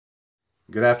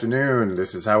Good afternoon.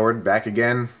 This is Howard back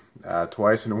again,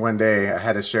 twice in one day. I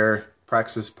had to share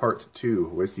Praxis Part 2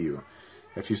 with you.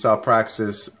 If you saw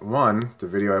Praxis 1, the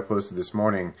video I posted this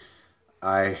morning,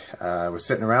 I was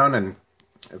sitting around, and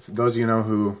if those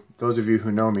of you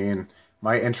who know me and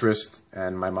my interest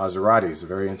and my Maseratis,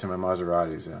 very into my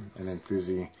Maseratis, an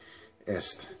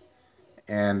enthusiast.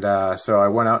 And so I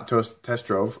went out and test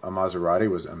drove a Maserati. It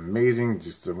was amazing,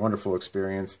 just a wonderful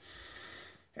experience.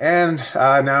 And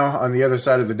now on the other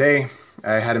side of the day,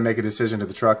 I had to make a decision to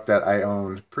the truck that I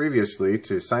owned previously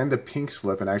to sign the pink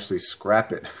slip and actually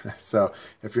scrap it. So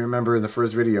if you remember in the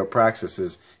first video, Praxis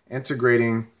is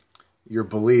integrating your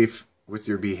belief with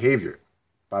your behavior.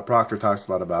 Bob Proctor talks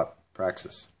a lot about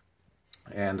Praxis.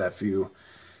 And if you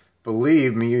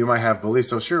believe me, you might have beliefs.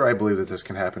 So sure, I believe that this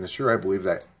can happen. And sure, I believe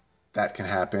that that can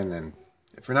happen. And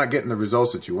if you're not getting the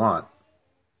results that you want,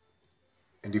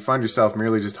 and you find yourself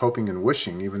merely just hoping and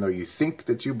wishing, even though you think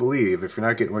that you believe, if you're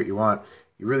not getting what you want,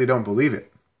 you really don't believe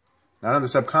it. Not on the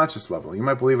subconscious level. You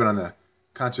might believe it on the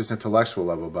conscious intellectual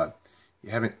level, but you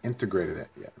haven't integrated it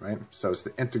yet, right? So it's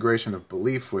the integration of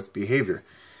belief with behavior.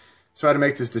 So I had to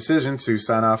make this decision to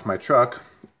sign off my truck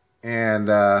and,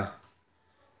 get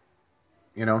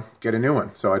a new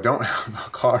one. So I don't have a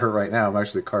car right now. I'm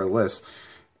actually carless.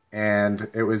 And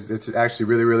it's actually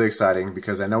really, really exciting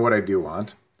because I know what I do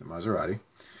want, the Maserati.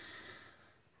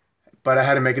 But I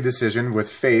had to make a decision with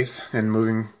faith and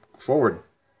moving forward,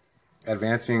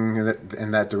 advancing in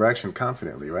that direction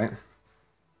confidently, right?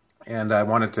 And I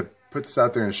wanted to put this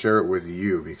out there and share it with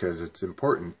you because it's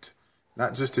important,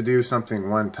 not just to do something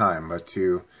one time, but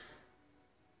to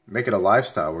make it a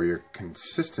lifestyle where you're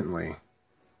consistently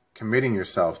committing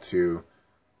yourself to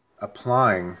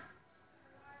applying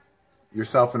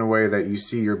yourself in a way that you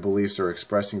see your beliefs are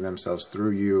expressing themselves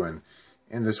through you and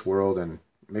in this world and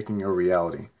making your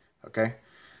reality. Okay,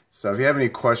 so if you have any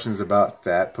questions about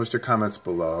that, post your comments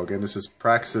below. Again, this is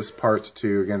Praxis Part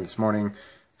 2. Again, this morning,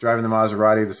 driving the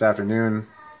Maserati, this afternoon,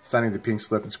 signing the pink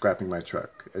slip and scrapping my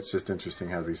truck. It's just interesting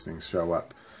how these things show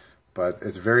up. But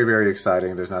it's very, very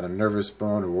exciting. There's not a nervous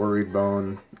bone or worried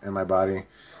bone in my body.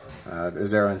 Is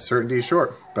there uncertainty?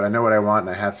 Sure. But I know what I want,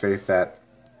 and I have faith that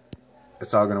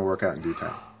it's all going to work out in due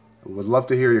time. I would love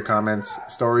to hear your comments,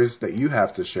 stories that you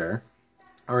have to share,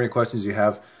 or any questions you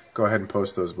have. Go ahead and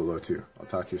post those below too. I'll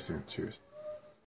talk to you soon. Cheers.